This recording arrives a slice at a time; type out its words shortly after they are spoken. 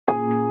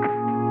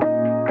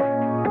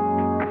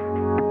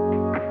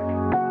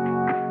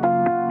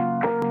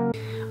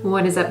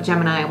What is up,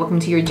 Gemini?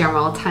 Welcome to your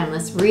general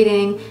timeless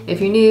reading.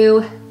 If you're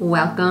new,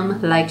 welcome.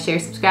 Like, share,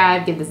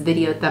 subscribe, give this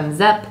video a thumbs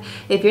up.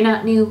 If you're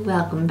not new,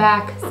 welcome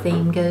back.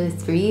 Same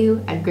goes for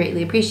you. I'd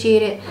greatly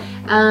appreciate it.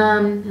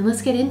 And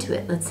let's get into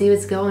it. Let's see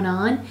what's going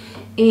on.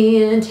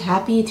 And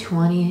happy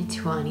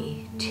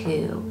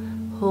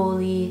 2022.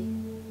 Holy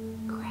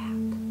crap.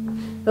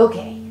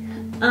 Okay.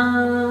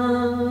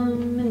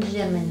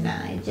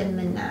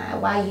 Gemini,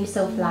 why you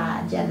so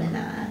fly,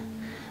 Gemini?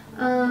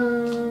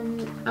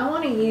 I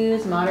want to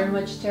use Modern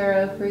Witch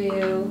Tarot for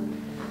you.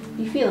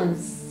 You feeling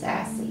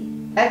sassy,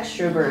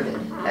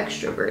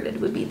 extroverted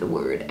would be the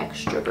word,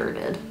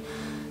 extroverted.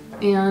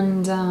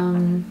 And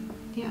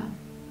yeah,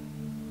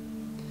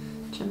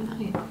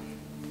 Gemini.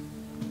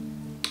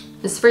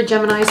 This is for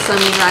Gemini, Sun,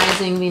 Moon,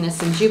 Rising,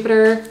 Venus, and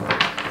Jupiter.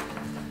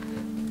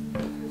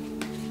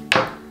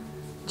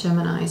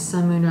 Gemini,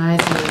 Sun, Moon,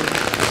 Rising,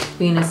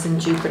 Venus,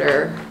 and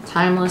Jupiter.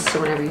 Timeless, so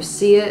whenever you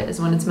see it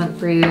is when it's meant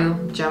for you.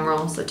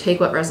 General, so take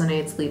what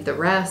resonates, leave the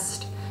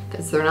rest,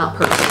 because they're not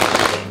personal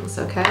things,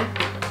 okay?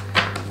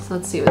 So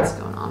let's see what's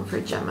going on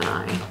for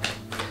Gemini.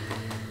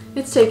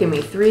 It's taken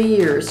me 3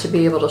 years to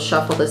be able to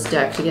shuffle this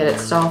deck to get it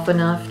soft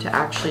enough to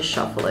actually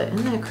shuffle it.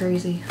 Isn't that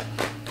crazy?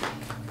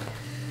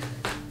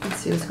 Let's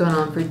see what's going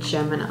on for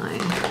Gemini.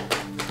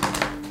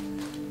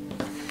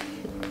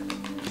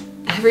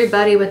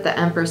 Everybody with the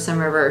Empress in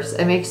reverse.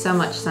 It makes so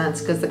much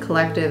sense because the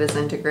collective is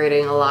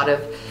integrating a lot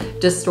of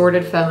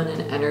distorted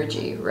feminine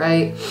energy,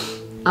 right?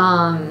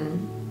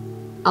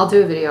 I'll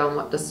do a video on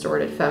what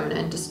distorted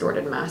feminine,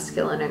 distorted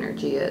masculine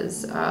energy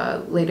is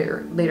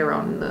later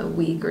on in the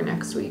week or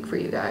next week for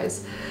you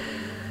guys.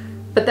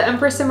 But the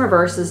Empress in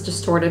reverse is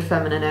distorted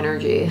feminine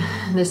energy.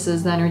 This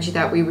is the energy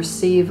that we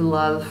receive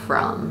love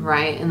from,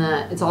 right? And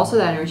that it's also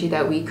the energy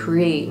that we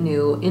create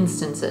new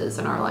instances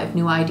in our life,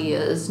 new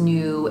ideas,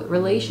 new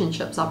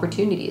relationships,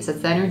 opportunities. It's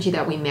the energy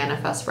that we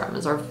manifest from,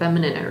 is our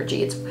feminine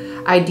energy. It's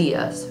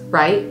ideas,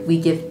 right? We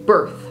give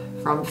birth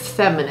from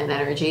feminine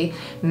energy.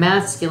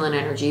 Masculine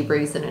energy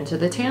brings it into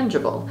the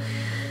tangible.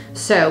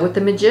 So with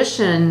the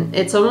Magician,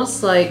 it's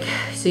almost like,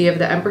 so you have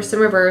the Empress in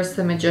reverse,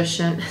 the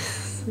Magician.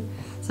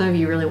 Some of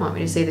you really want me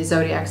to say the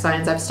zodiac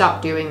signs. I've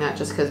stopped doing that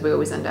just because we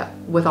always end up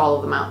with all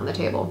of them out on the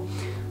table.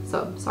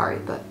 So sorry,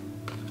 but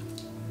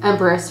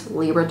Empress,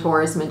 Libra,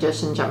 Taurus,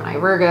 Magician, Gemini,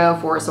 Virgo,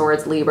 Four of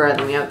Swords, Libra, and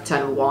then we have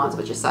 10 of Wands,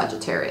 which is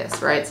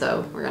Sagittarius, right?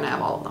 So we're gonna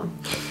have all of them.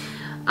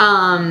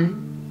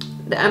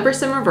 The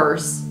Empress in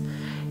reverse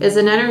is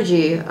an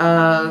energy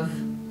of,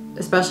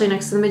 especially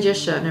next to the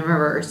Magician in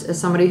reverse, is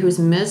somebody who's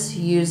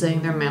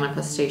misusing their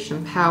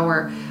manifestation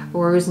power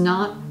or who's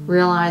not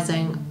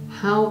realizing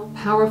how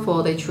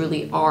powerful they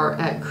truly are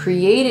at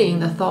creating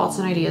the thoughts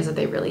and ideas that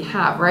they really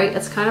have, right?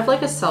 It's kind of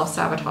like a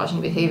self-sabotaging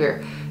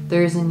behavior.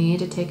 There's a need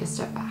to take a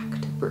step back,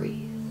 to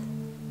breathe.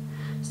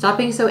 Stop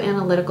being so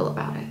analytical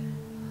about it.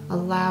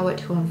 Allow it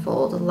to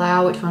unfold,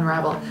 allow it to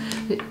unravel.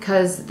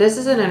 Because this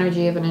is an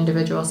energy of an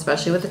individual,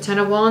 especially with the 10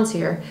 of Wands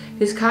here,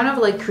 who's kind of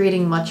like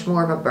creating much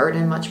more of a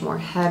burden, much more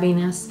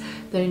heaviness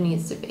than it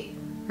needs to be,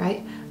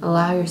 right?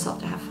 Allow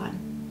yourself to have fun.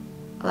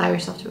 Allow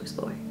yourself to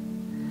explore.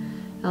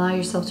 Allow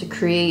yourself to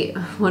create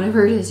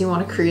whatever it is you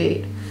want to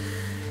create.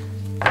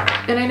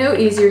 And I know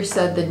easier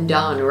said than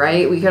done,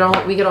 right? We could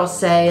all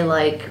say,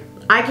 like,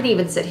 I could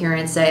even sit here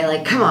and say,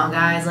 like, come on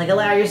guys, like,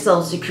 allow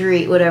yourselves to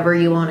create whatever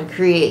you want to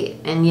create.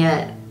 And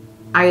yet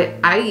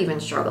I even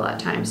struggle at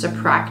times to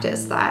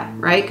practice that,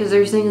 right? Because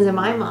there's things in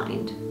my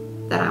mind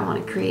that I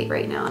want to create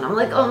right now. And I'm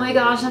like, oh my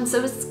gosh, I'm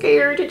so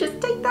scared to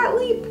just take that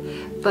leap.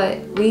 But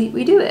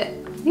we do it.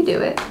 You do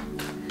it.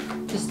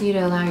 Just need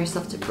to allow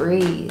yourself to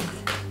breathe.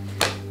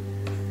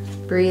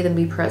 Breathe and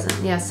be present.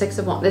 Yeah, 6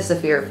 of Wands. This is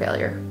a fear of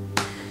failure.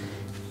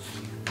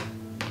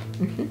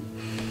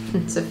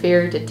 It's a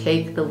fear to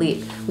take the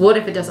leap. What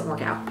if it doesn't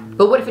work out?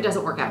 But what if it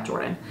doesn't work out,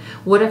 Jordyn?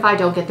 What if I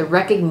don't get the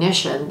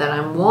recognition that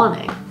I'm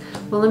wanting?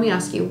 Well, let me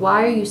ask you,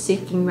 why are you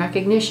seeking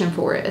recognition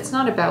for it? It's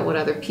not about what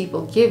other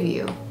people give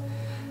you.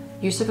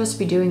 You're supposed to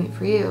be doing it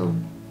for you,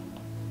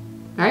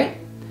 right?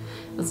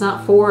 It's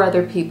not for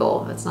other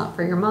people. It's not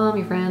for your mom,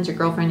 your friends, your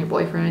girlfriend, your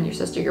boyfriend, your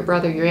sister, your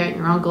brother, your aunt,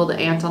 your uncle, the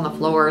ant on the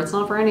floor. It's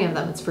not for any of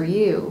them. It's for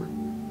you.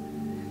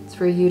 It's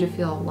for you to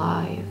feel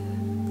alive,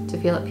 to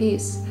feel at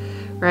peace,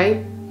 right?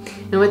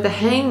 And with the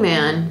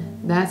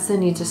Hangman, that's the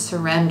need to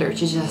surrender,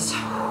 to just,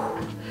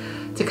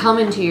 to come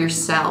into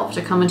yourself,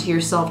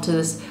 to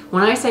this,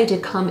 when I say to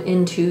come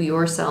into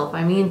yourself,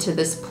 I mean to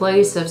this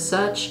place of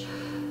such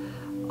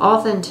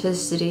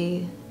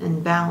authenticity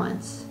and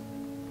balance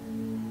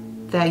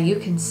that you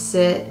can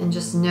sit and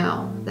just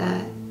know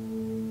that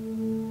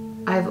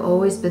I've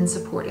always been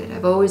supported.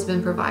 I've always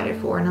been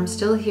provided for, and I'm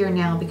still here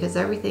now because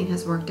everything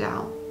has worked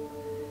out.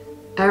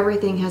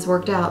 Everything has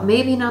worked out.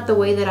 Maybe not the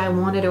way that I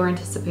wanted or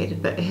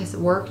anticipated, but it has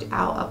worked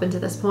out up until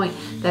this point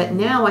that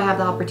now I have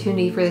the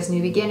opportunity for this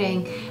new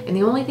beginning. And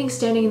the only thing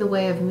standing in the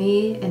way of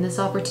me and this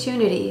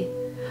opportunity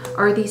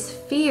are these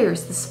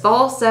fears, this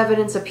false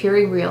evidence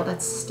appearing real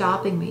that's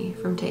stopping me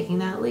from taking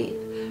that leap,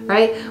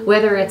 right?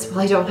 Whether it's, well,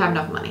 I don't have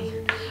enough money,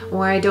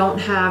 or I don't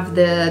have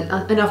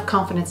the enough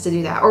confidence to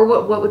do that, or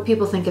what would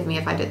people think of me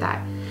if I did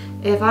that?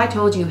 If I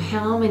told you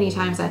how many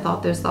times I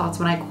thought those thoughts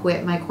when I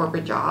quit my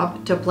corporate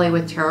job to play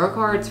with tarot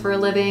cards for a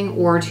living,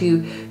 or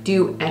to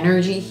do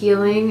energy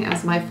healing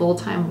as my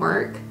full-time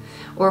work,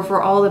 or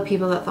for all the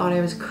people that thought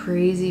I was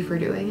crazy for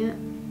doing it.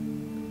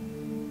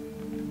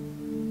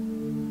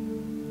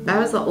 That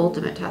was the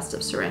ultimate test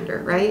of surrender,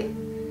 right?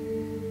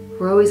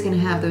 We're always going to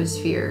have those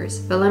fears.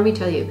 But let me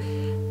tell you,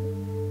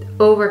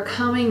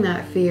 overcoming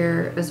that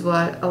fear is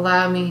what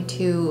allowed me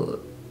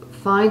to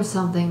find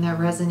something that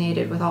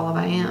resonated with all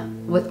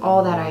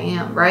that I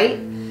am, right?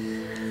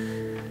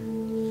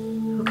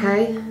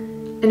 Okay?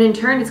 And in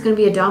turn, it's going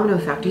to be a domino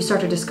effect. You start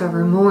to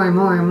discover more and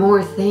more and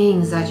more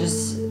things that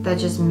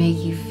just make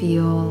you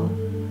feel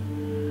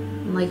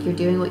like you're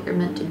doing what you're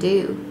meant to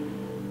do.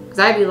 Because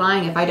I'd be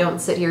lying if I don't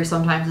sit here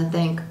sometimes and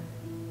think,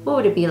 what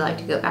would it be like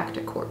to go back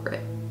to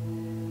corporate?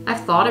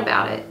 I've thought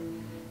about it.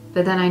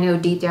 But then I know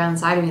deep down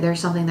inside of me, there's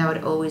something that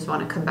would always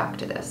want to come back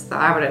to this. That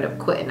I would end up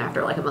quitting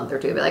after like a month or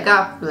two. Be like,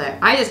 oh,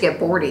 I just get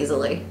bored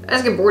easily.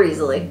 That's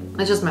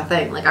just my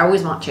thing. Like, I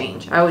always want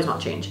change. But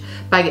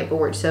I get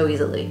bored so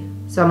easily.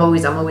 So I'm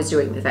always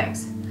doing new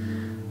things.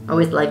 I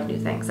always like new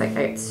things. Like,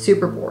 I get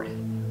super bored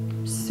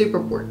super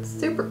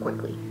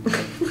quickly.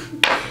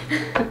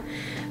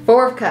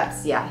 Four of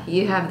Cups. Yeah,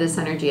 you have this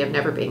energy of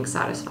never being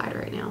satisfied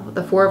right now. With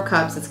the Four of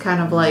Cups, it's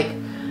kind of like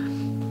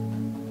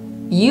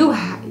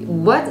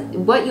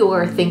what you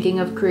are thinking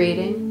of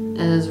creating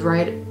is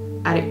right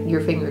at your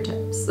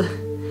fingertips.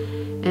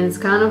 And it's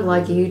kind of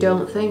like you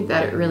don't think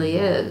that it really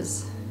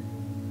is.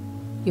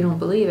 You don't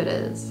believe it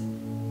is.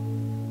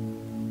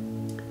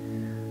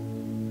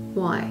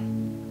 Why?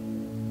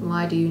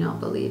 Why do you not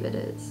believe it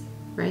is,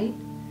 right?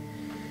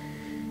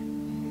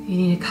 You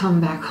need to come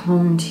back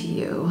home to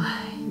you.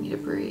 You need to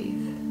breathe.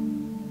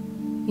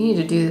 You need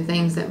to do the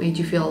things that made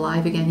you feel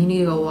alive again. You need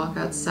to go walk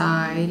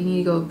outside. You need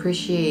to go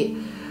appreciate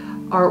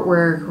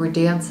artwork, or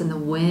dance in the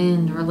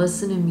wind, or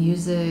listen to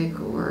music,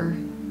 or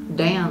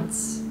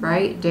dance,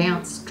 right?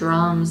 Dance,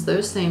 drums,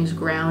 those things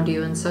ground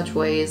you in such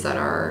ways that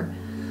are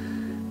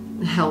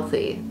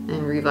healthy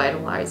and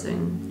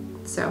revitalizing.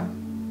 So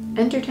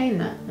entertain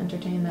that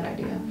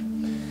idea.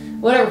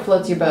 Whatever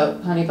floats your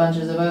boat, honey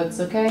bunches of oats,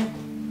 okay?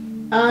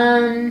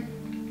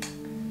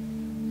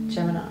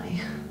 Gemini.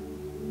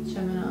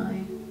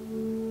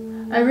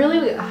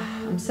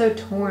 I'm so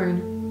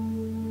torn.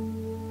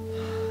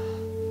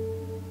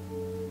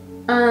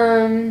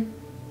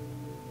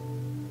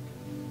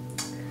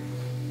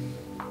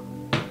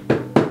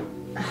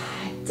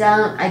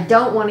 I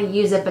don't want to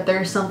use it, but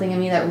there's something in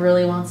me that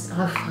really wants.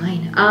 Oh,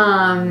 fine.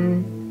 I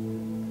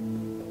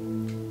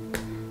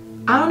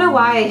don't know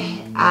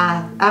why.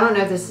 I don't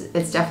know if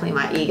it's definitely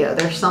my ego.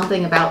 There's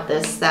something about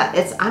this that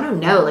I don't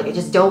know. Like, I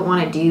just don't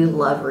want to do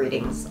love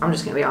readings. I'm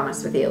just gonna be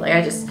honest with you. Like,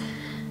 I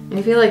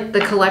feel like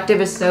the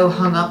collective is so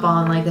hung up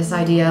on like this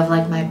idea of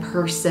like my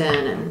person,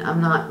 and I'm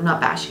not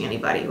bashing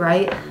anybody,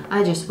 right?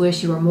 I just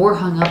wish you were more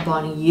hung up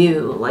on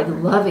you, like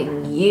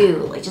loving you,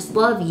 like just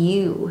love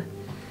you.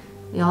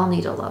 We all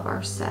need to love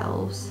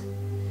ourselves,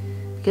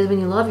 because when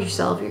you love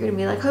yourself, you're gonna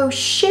be like, oh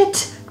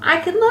shit, I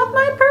can love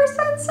my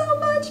person so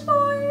much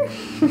more.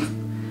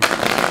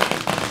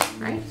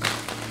 Right?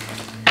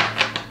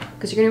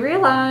 Because you're gonna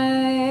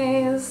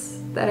realize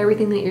that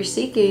everything that you're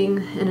seeking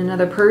in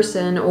another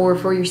person or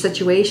for your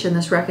situation,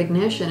 this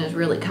recognition, is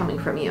really coming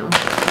from you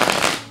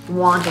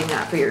wanting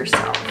that for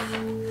yourself.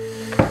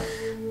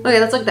 Okay,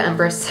 let's look at the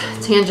Empress.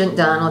 Tangent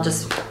done. I'll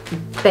just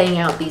bang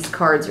out these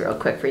cards real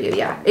quick for you.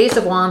 Yeah, Ace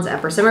of Wands,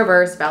 Empress in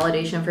reverse,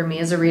 validation for me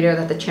as a reader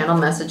that the channel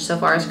message so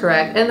far is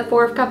correct, and the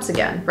Four of Cups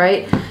again,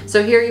 right?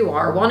 So here you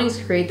are wanting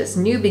to create this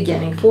new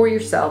beginning for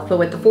yourself, but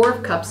with the Four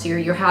of Cups here,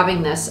 you're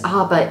having this,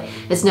 but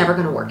it's never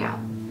going to work out.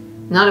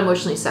 Not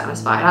emotionally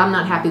satisfied. I'm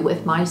not happy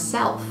with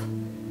myself.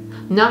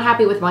 Not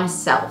happy with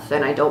myself,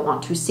 and I don't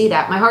want to see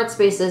that. My heart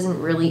space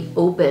isn't really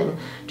open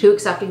to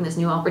accepting this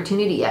new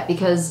opportunity yet,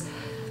 because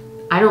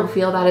I don't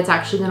feel that it's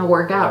actually going to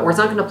work out, or it's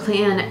not going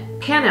to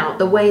pan out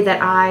the way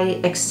that I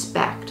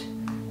expect.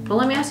 Well,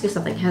 let me ask you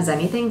something. Has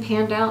anything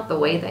panned out the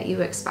way that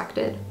you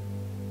expected?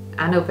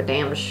 I know for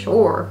damn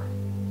sure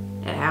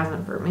it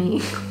hasn't for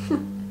me.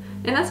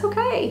 And that's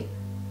okay.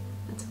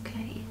 That's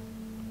okay.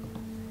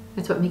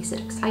 That's what makes it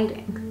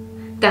exciting.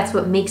 That's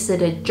what makes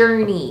it a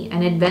journey,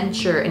 an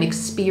adventure, an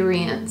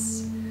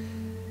experience.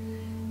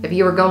 If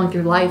you were going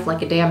through life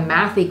like a damn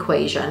math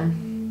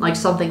equation, like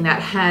something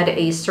that had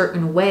a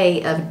certain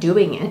way of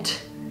doing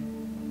it,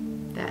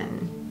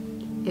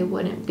 then it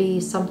wouldn't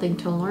be something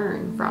to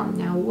learn from,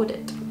 now would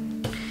it?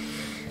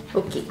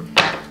 Okay,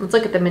 let's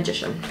look at the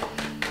Magician.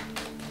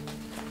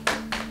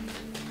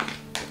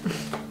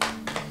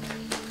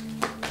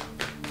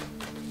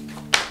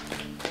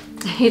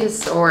 Eight of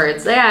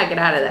Swords. Yeah, get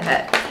out of the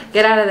head.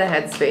 Get out of the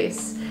head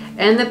space.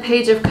 And the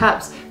Page of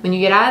Cups. When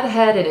you get out of the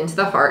head and into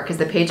the heart, because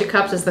the Page of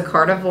Cups is the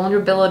card of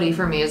vulnerability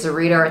for me as a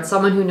reader. It's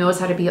someone who knows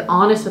how to be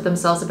honest with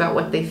themselves about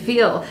what they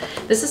feel.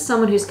 This is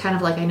someone who's kind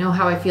of like, I know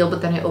how I feel,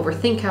 but then I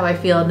overthink how I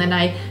feel, and then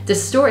I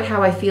distort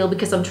how I feel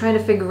because I'm trying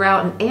to figure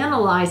out and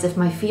analyze if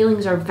my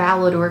feelings are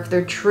valid, or if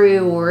they're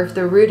true, or if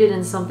they're rooted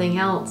in something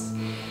else.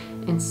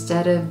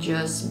 instead of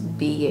just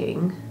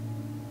being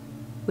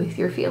with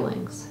your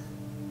feelings.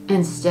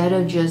 Instead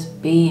of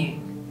just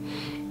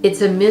being.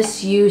 It's a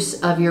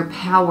misuse of your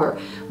power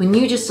when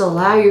you just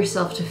allow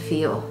yourself to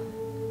feel.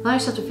 Allow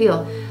yourself to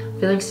feel. I'm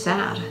feeling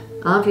sad.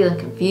 I'm feeling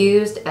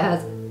confused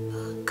as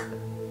fuck.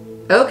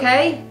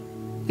 Okay?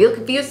 Feel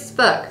confused as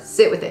fuck.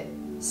 Sit with it.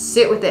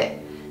 Sit with it.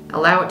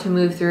 Allow it to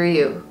move through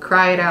you.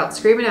 Cry it out.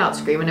 Scream it out.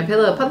 Scream in a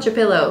pillow. Punch a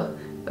pillow.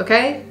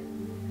 Okay?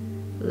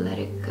 Let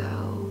it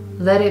go.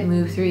 Let it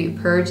move through you.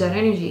 Purge that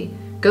energy.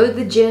 Go to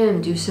the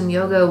gym. Do some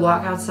yoga.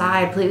 Walk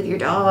outside. Play with your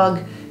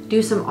dog.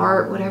 Do some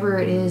art. Whatever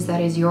it is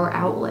that is your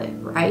outlet,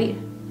 right?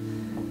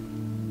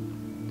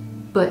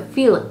 But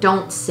feel it.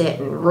 Don't sit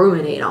and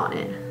ruminate on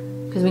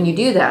it. Because when you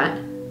do that,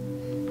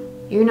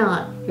 you're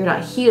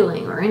not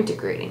healing or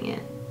integrating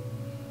it.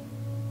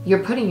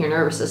 You're putting your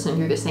nervous system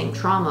through the same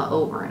trauma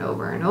over and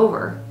over and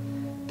over,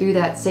 through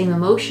that same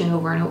emotion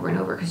over and over and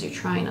over, because you're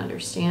trying to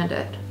understand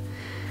it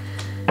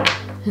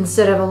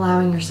instead of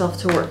allowing yourself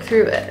to work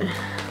through it.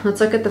 Let's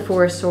look at the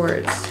Four of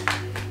Swords.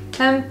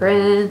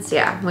 Temperance.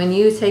 Yeah, when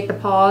you take the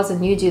pause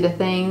and you do the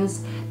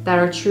things that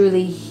are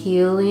truly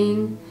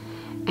healing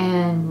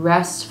and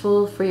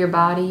restful for your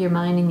body, your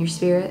mind, and your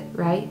spirit,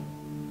 right?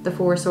 The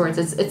Four of Swords.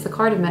 It's the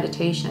card of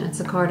meditation. It's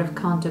the card of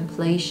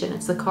contemplation.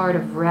 It's the card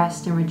of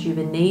rest and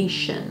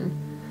rejuvenation.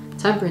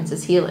 Temperance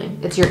is healing.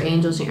 It's your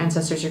angels, your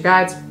ancestors, your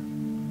guides.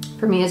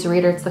 For me as a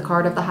reader, it's the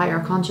card of the higher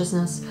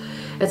consciousness.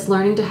 It's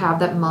learning to have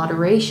that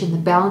moderation, the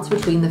balance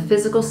between the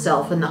physical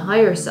self and the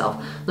higher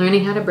self.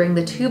 Learning how to bring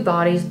the two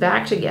bodies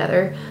back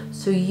together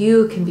so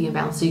you can be in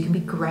balance, so you can be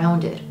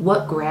grounded.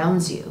 What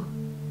grounds you?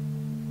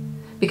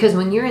 Because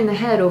when you're in the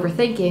head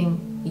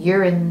overthinking,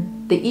 you're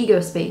in the ego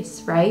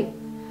space, right?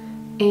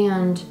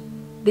 And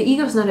the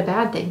ego's not a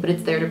bad thing, but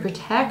it's there to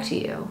protect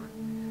you.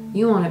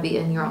 You want to be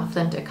in your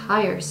authentic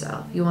higher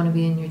self. You want to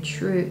be in your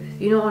truth.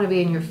 You don't want to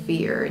be in your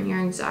fear and your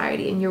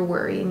anxiety and your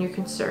worry and your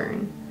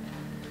concern.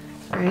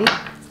 Right?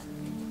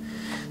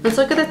 Let's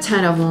look at the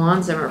Ten of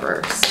Wands in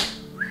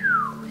reverse.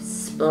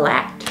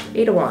 Splat.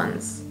 Eight of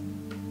Wands.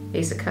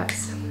 Ace of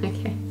Cups.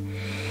 Okay.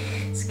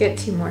 Let's get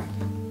two more.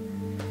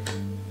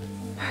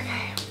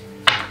 Okay.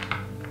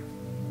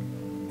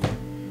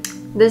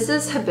 This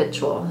is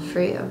habitual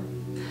for you.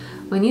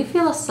 When you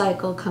feel a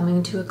cycle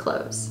coming to a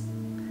close,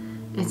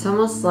 it's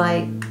almost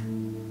like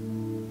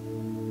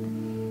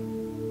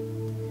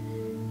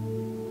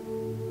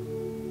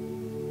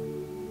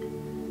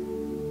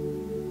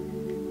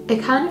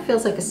it kind of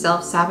feels like a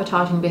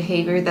self-sabotaging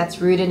behavior that's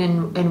rooted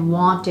in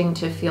wanting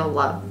to feel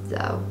loved,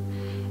 though.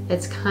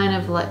 It's kind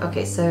of like,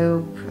 okay,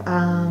 so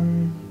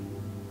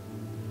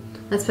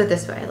let's put it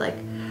this way, like,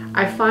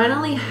 I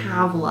finally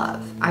have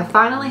love. I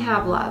finally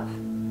have love,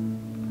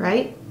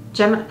 right?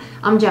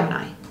 I'm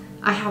Gemini.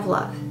 I have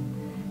love,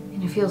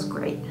 and it feels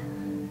great,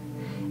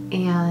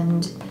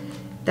 and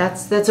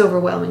that's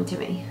overwhelming to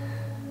me.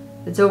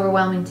 It's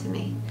overwhelming to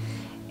me,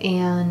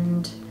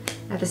 and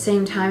at the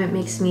same time, it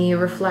makes me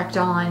reflect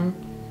on: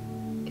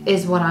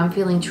 is what I'm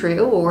feeling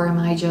true, or am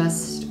I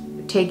just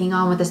taking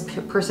on what this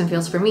person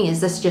feels for me?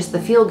 Is this just the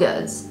feel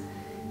goods?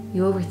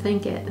 You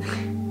overthink it.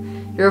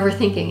 You're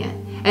overthinking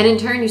it, and in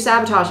turn, you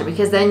sabotage it,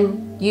 because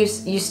then you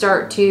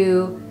start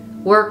to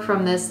work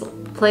from this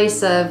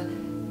place of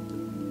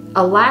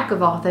a lack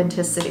of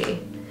authenticity,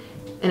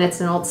 and it's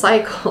an old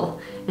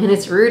cycle, and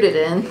it's rooted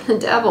in the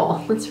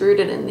devil. It's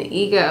rooted in the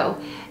ego,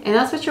 and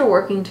that's what you're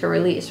working to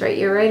release, right?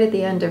 You're right at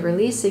the end of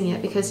releasing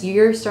it, because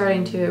you're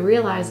starting to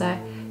realize that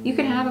you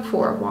can have a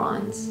Four of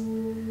Wands,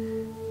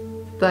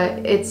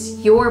 but it's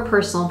your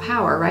personal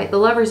power, right? The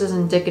Lovers is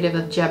indicative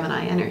of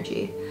Gemini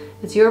energy.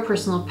 It's your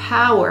personal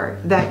power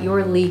that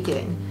you're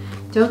leaking.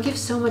 Don't give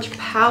so much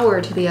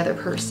power to the other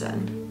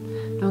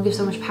person. Don't give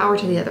so much power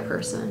to the other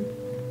person.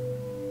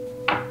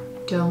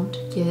 Don't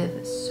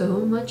give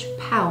so much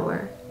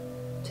power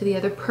to the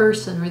other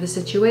person or the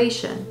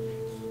situation.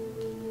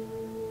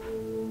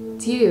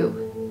 It's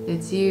you.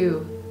 It's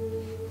you.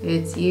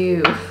 It's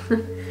you.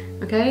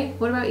 Okay?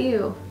 What about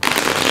you?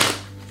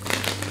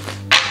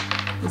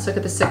 Let's look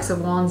at the Six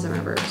of Wands in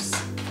reverse.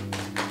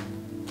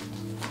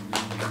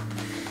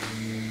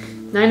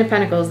 Nine of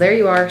Pentacles. There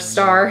you are.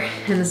 Star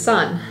and the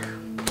Sun.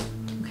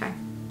 Okay.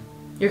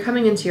 You're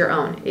coming into your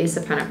own. Ace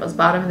of Pentacles.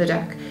 Bottom of the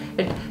deck.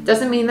 It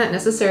doesn't mean that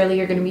necessarily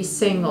you're going to be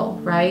single,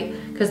 right?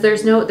 Because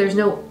there's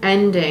no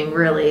ending,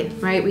 really,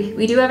 right?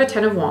 We do have a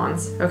Ten of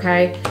Wands,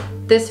 okay?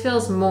 This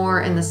feels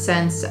more in the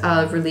sense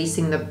of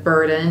releasing the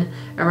burden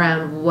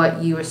around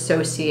what you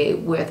associate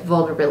with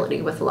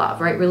vulnerability, with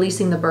love, right?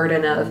 Releasing the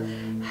burden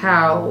of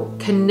how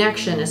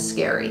connection is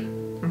scary,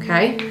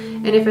 okay?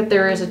 And if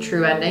there is a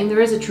true ending,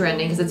 there is a true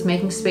ending, because it's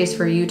making space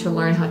for you to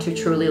learn how to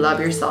truly love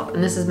yourself.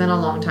 And this has been a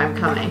long time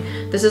coming.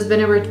 This has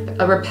been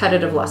a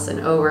repetitive lesson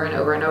over and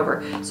over and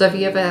over. So if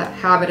you have a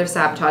habit of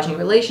sabotaging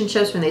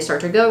relationships when they start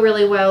to go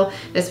really well,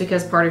 it's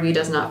because part of you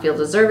does not feel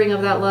deserving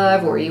of that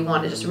love, or you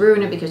want to just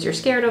ruin it because you're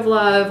scared of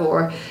love,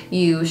 or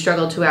you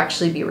struggle to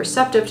actually be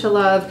receptive to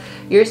love.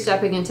 You're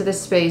stepping into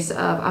this space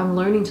of, I'm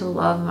learning to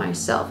love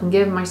myself and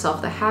give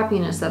myself the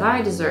happiness that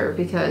I deserve,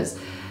 because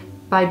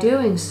by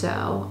doing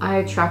so, I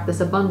attract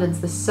this abundance,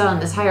 the sun,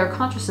 this higher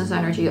consciousness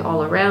energy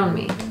all around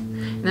me.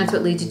 And that's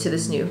what leads you to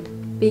this new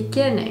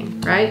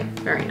beginning, right?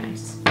 Very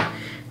nice.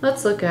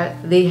 Let's look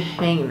at the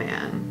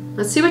Hangman.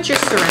 Let's see what you're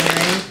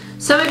surrendering.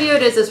 Some of you,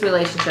 it is this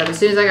relationship. As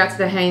soon as I got to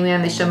the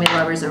Hangman, they show me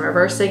Lovers in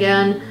reverse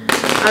again.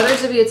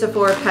 Others of you, it's a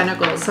Four of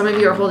Pentacles. Some of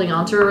you are holding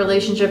on to a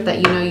relationship that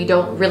you know you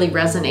don't really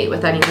resonate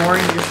with anymore,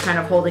 and you're just kind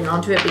of holding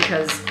on to it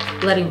because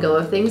letting go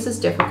of things is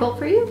difficult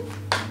for you.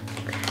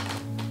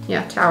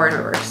 Yeah, Tower in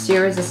reverse.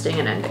 You're resisting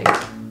an ending.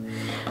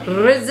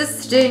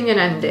 Resisting an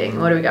ending.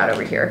 What do we got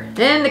over here?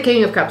 And the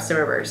King of Cups in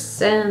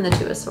reverse. And the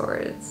Two of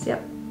Swords.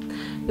 Yep.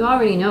 You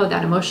already know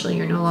that emotionally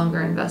you're no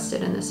longer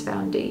invested in this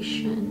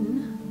foundation.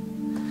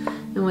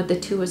 And with the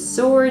Two of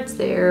Swords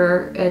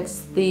there,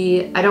 it's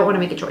the, I don't want to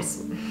make a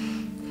choice.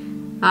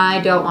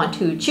 I don't want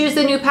to choose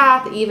the new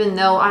path, even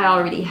though I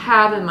already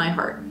have in my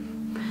heart.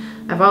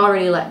 I've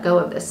already let go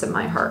of this in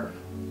my heart.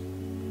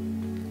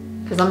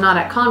 Because I'm not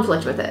at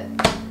conflict with it.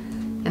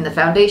 And the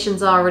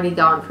foundation's already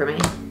gone for me.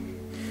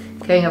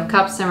 King of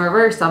Cups in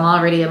reverse, I'm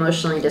already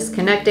emotionally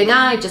disconnecting.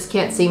 I just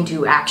can't seem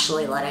to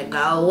actually let it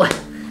go.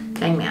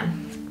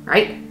 Hangman,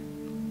 right?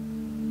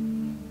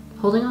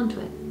 Holding on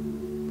to it.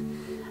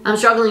 I'm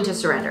struggling to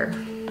surrender,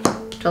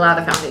 to allow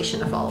the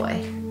foundation to fall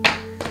away.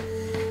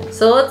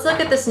 So let's look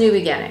at this new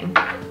beginning.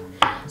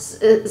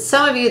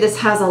 Some of you, this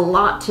has a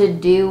lot to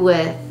do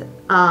with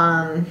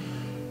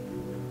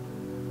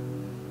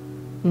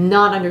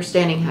not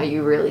understanding how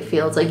you really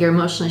feel. It's like you're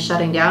emotionally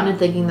shutting down and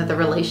thinking that the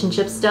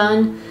relationship's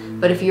done.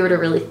 But if you were to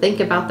really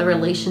think about the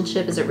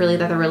relationship, is it really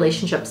that the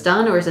relationship's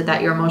done, or is it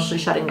that you're emotionally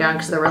shutting down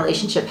because the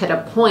relationship hit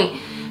a point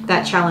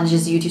that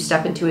challenges you to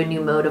step into a new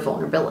mode of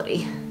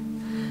vulnerability,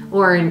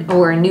 or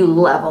a new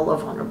level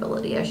of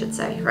vulnerability, I should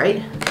say,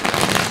 right?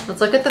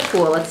 Let's look at the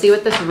Fool. Let's see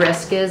what this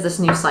risk is, this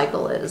new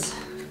cycle is,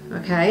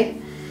 okay?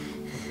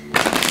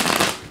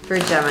 For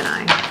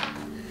Gemini.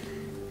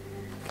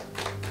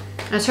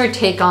 That's her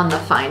take on the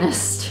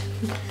finest,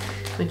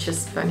 which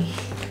is funny.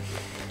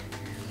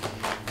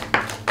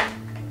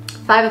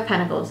 Five of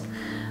Pentacles.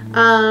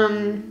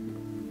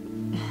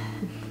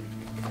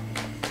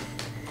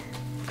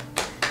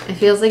 It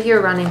feels like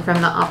you're running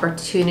from the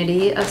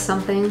opportunity of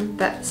something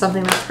that's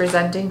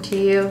presenting to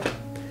you.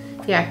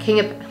 Yeah,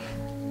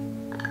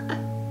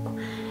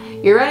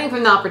 you're running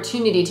from the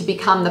opportunity to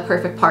become the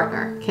perfect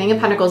partner. King of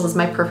Pentacles is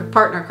my perfect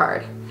partner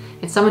card.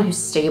 It's someone who's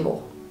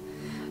stable,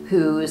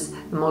 who's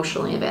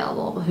emotionally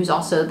available, who's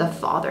also the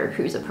father,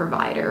 who's a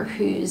provider,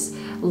 who's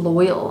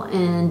loyal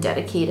and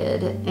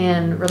dedicated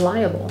and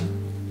reliable,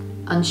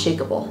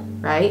 unshakable,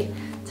 right?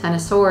 Ten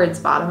of Swords,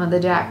 bottom of the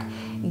deck.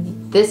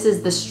 This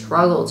is the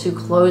struggle to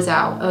close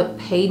out a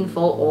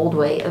painful old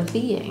way of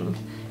being,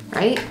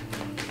 right?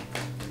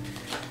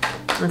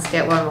 Let's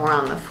get one more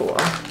on the Fool.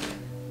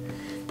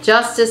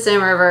 Justice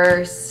in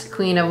reverse,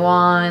 Queen of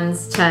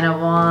Wands, Ten of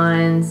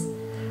Wands,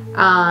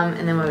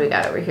 and then what do we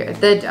got over here?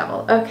 The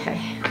Devil.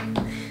 Okay.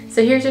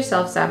 So here's your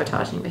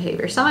self-sabotaging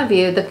behavior. Some of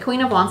you, the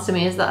Queen of Wands to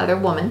me is the other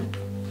woman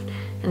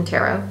in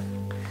tarot.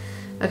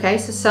 Okay,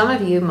 so some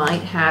of you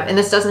might have, and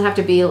this doesn't have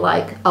to be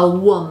like a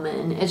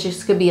woman, it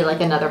just could be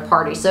like another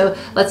party. So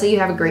let's say you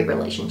have a great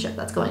relationship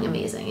that's going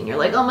amazing, and you're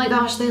like, oh my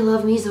gosh, they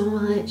love me so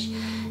much.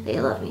 They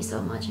love me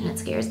so much, and it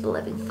scares the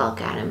living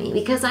fuck out of me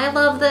because I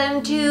love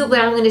them too, but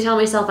I'm going to tell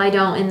myself I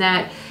don't, and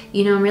that,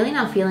 you know, I'm really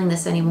not feeling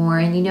this anymore.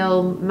 And you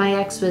know, my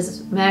ex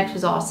was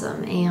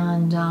awesome,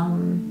 and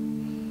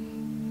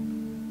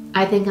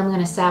I think I'm going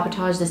to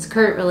sabotage this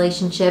current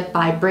relationship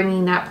by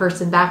bringing that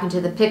person back into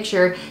the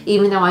picture,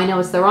 even though I know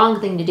it's the wrong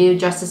thing to do.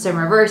 Justice in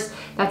reverse,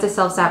 that's a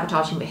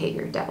self-sabotaging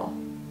behavior, Devil.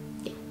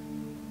 Yeah.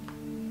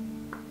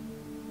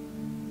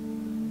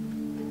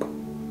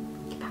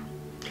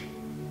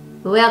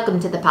 Welcome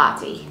to the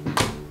party.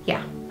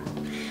 Yeah.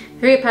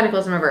 Three of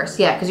Pentacles in reverse.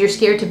 Yeah, because you're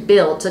scared to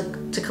build,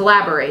 to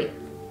collaborate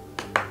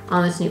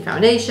on this new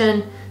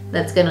foundation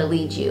that's going to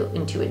lead you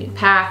into a new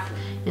path.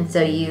 And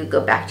so you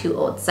go back to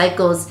old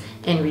cycles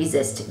and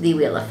resist the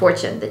Wheel of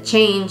Fortune, the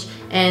change.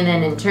 And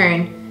then in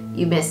turn,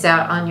 you miss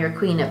out on your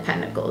Queen of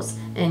Pentacles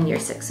and your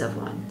Six of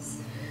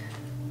Wands.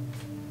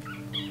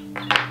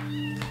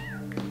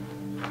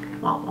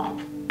 Womp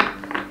womp.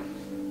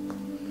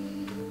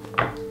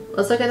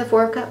 Let's look at the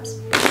Four of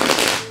Cups.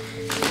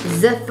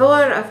 The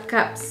Four of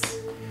Cups.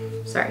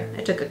 Sorry,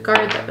 I took a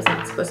card that was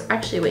not supposed to.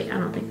 Actually, wait, I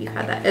don't think we've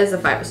had that. It is the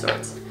Five of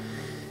Swords.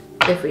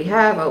 If we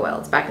have, oh well,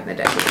 it's back in the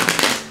deck now.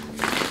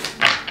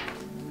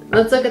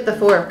 Let's look at the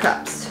Four of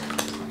Cups.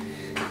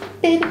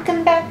 Baby,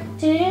 come back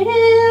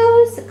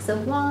to Six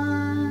of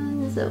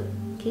Wands.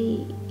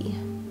 Okay.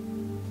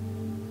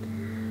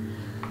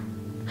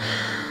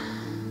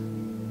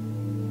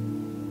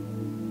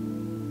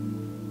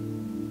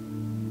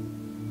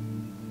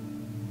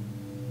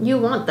 You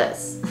want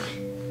this.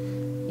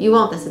 You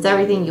want this. It's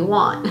everything you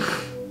want.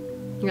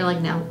 You're like,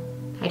 no,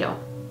 I don't.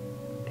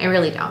 I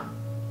really don't.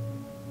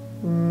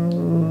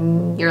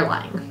 You're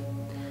lying.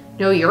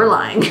 No, you're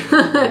lying.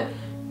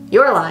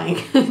 You're lying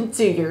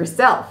to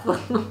yourself.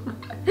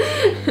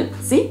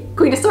 See?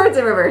 Queen of Swords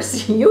in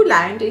reverse. You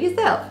lying to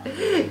yourself.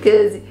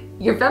 Because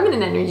your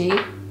feminine energy,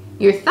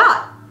 your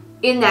thought,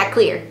 isn't that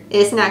clear?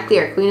 It's not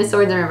clear. Queen of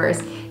Swords in reverse.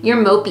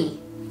 You're mopey,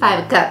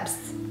 5 of Cups.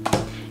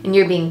 And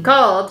you're being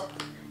called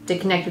to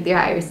connect with your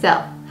higher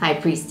self. High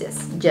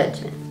Priestess,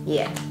 Judgment.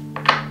 Yeah.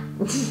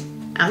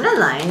 I'm not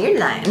lying, you're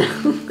lying.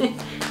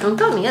 Don't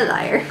call me a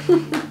liar.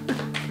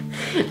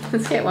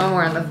 Let's get one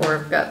more on the 4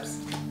 of Cups.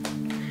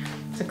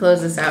 To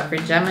close this out for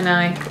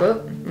Gemini.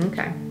 Whoop,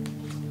 okay.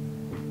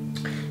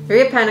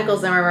 3 of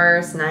Pentacles in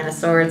reverse, 9 of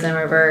Swords in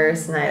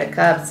reverse, Knight of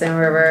Cups in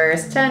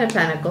reverse, 10 of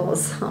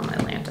Pentacles. Oh, my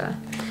Lanta.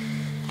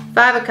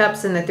 5 of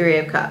Cups and the 3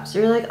 of Cups.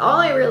 You're like, all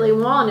I really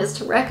want is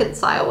to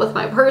reconcile with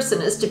my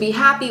person, is to be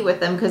happy with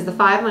them, because the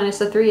 5 minus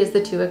the 3 is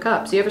the 2 of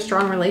Cups. You have a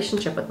strong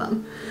relationship with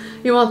them.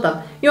 You want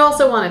them. You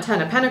also want a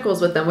 10 of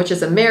Pentacles with them, which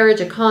is a marriage,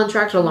 a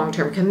contract, a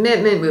long-term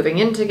commitment, moving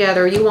in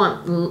together. You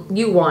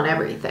want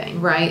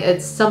everything, right?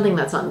 It's something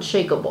that's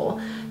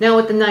unshakable. Now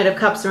with the Knight of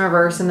Cups in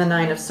reverse and the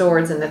 9 of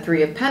Swords and the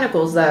 3 of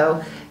Pentacles,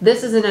 though,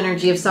 this is an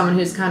energy of someone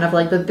who's kind of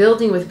like, the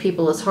building with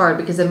people is hard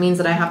because it means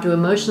that I have to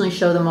emotionally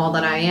show them all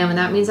that I am, and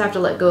that means I have to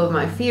let go of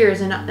my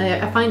fears, and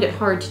I find it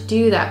hard to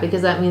do that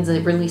because that means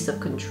a release of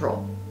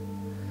control.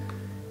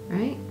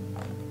 Right?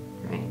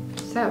 Right.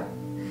 So,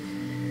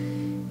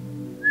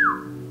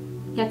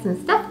 got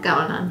some stuff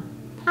going on.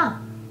 Huh.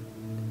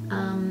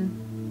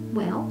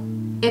 Well,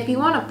 if you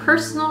want a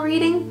personal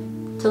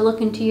reading to look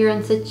into your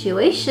own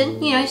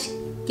situation, you know, just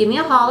give me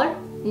a holler.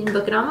 You can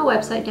book it on my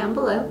website down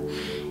below.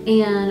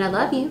 And I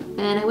love you,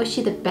 and I wish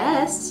you the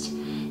best.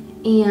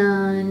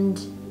 And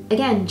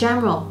again,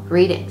 general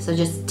reading. So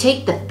just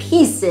take the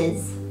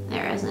pieces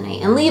that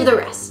resonate and leave the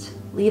rest.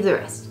 Leave the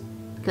rest.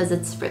 Because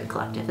it's for the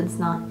collective. It's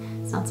not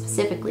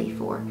specifically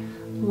for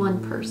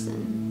one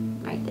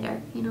person right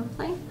there. You know what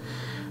I'm saying?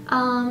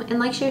 And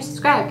like, share,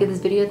 subscribe. Give this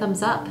video a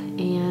thumbs up.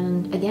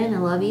 And again, I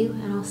love you,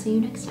 and I'll see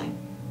you next time.